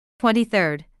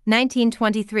23,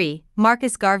 1923,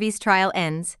 Marcus Garvey's trial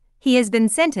ends. He has been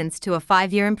sentenced to a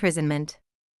 5-year imprisonment.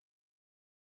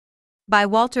 By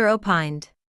Walter Opined.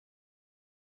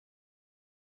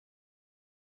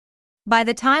 By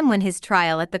the time when his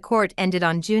trial at the court ended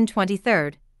on June 23,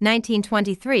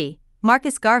 1923,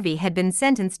 Marcus Garvey had been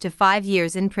sentenced to 5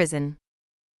 years in prison.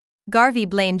 Garvey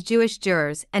blamed Jewish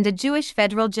jurors and a Jewish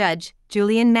federal judge,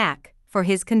 Julian Mack, for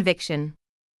his conviction.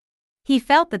 He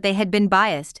felt that they had been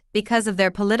biased because of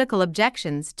their political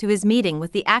objections to his meeting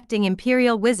with the acting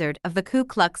imperial wizard of the Ku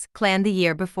Klux Klan the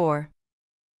year before.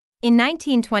 In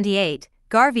 1928,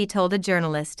 Garvey told a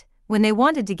journalist, "When they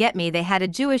wanted to get me, they had a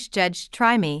Jewish judge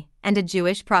try me, and a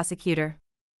Jewish prosecutor.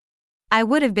 I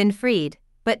would have been freed,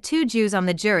 but 2 Jews on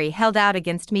the jury held out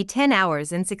against me 10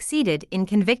 hours and succeeded in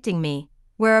convicting me,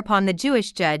 whereupon the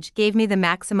Jewish judge gave me the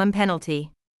maximum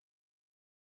penalty."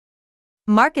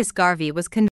 Marcus Garvey was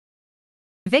convicted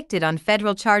on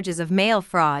federal charges of mail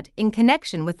fraud in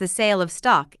connection with the sale of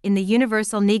stock in the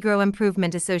Universal Negro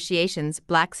Improvement Association's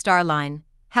Black Star Line.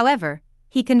 However,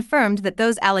 he confirmed that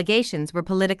those allegations were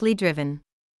politically driven.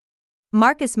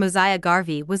 Marcus Mosiah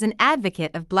Garvey was an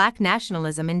advocate of black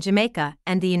nationalism in Jamaica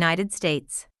and the United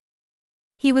States.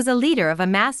 He was a leader of a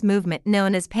mass movement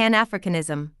known as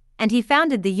Pan-Africanism, and he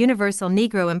founded the Universal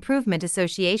Negro Improvement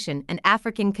Association and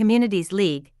African Communities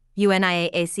League,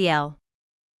 UNIAACL.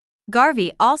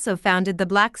 Garvey also founded the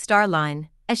Black Star Line,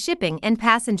 a shipping and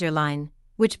passenger line,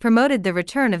 which promoted the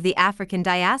return of the African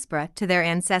diaspora to their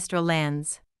ancestral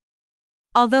lands.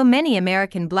 Although many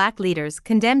American black leaders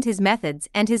condemned his methods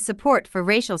and his support for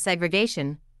racial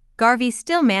segregation, Garvey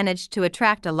still managed to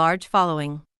attract a large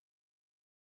following.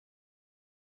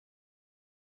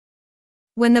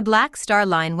 When the Black Star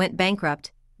Line went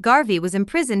bankrupt, Garvey was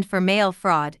imprisoned for mail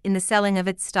fraud in the selling of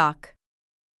its stock.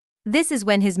 This is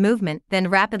when his movement then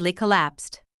rapidly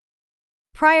collapsed.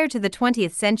 Prior to the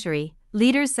 20th century,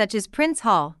 leaders such as Prince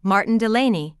Hall, Martin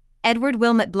Delany, Edward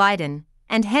Wilmot Blyden,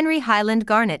 and Henry Highland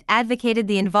Garnet advocated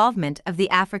the involvement of the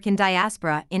African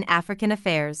diaspora in African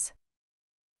affairs.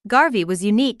 Garvey was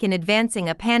unique in advancing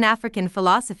a Pan-African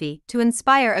philosophy to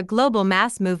inspire a global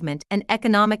mass movement and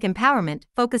economic empowerment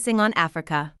focusing on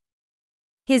Africa.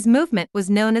 His movement was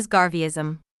known as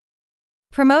Garveyism.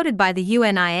 Promoted by the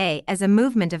UNIA as a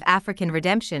movement of African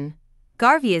redemption,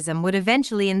 Garveyism would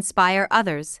eventually inspire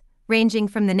others, ranging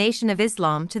from the Nation of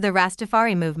Islam to the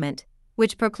Rastafari movement,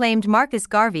 which proclaimed Marcus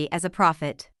Garvey as a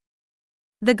prophet.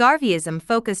 The Garveyism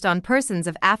focused on persons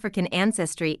of African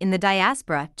ancestry in the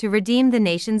diaspora to redeem the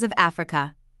nations of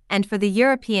Africa, and for the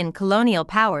European colonial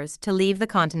powers to leave the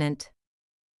continent.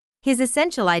 His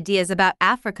essential ideas about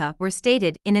Africa were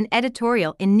stated in an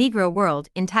editorial in Negro World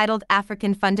entitled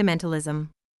African Fundamentalism,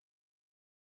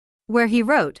 where he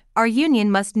wrote, "Our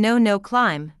union must know no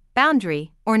clime,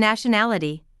 boundary, or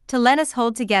nationality, to let us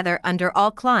hold together under all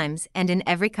climes and in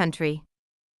every country."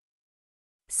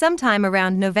 Sometime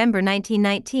around November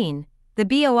 1919, the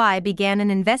BOI began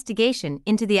an investigation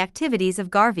into the activities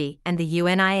of Garvey and the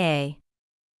UNIA.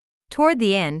 Toward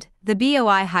the end, the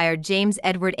BOI hired James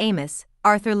Edward Amos,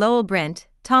 Arthur Lowell Brent,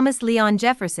 Thomas Leon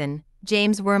Jefferson,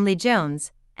 James Wormley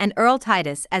Jones, and Earl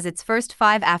Titus as its first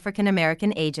 5 African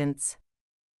American agents.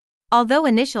 Although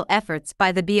initial efforts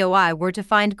by the BOI were to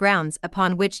find grounds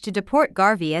upon which to deport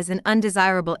Garvey as an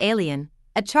undesirable alien,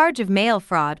 a charge of mail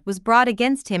fraud was brought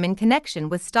against him in connection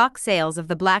with stock sales of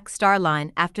the Black Star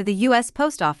Line after the U.S.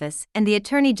 Post Office and the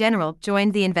Attorney General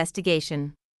joined the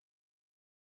investigation.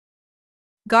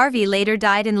 Garvey later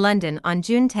died in London on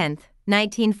June 10,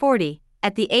 1940,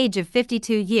 at the age of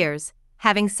 52 years,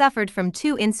 having suffered from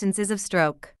 2 instances of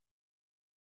stroke.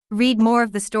 Read more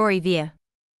of the story via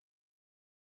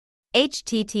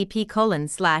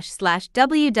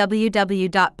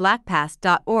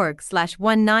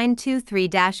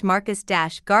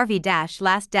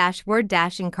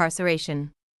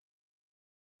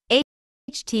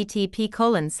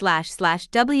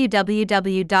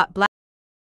http://www.blackpast.org/1923-Marcus-Garvey-last-word-incarceration.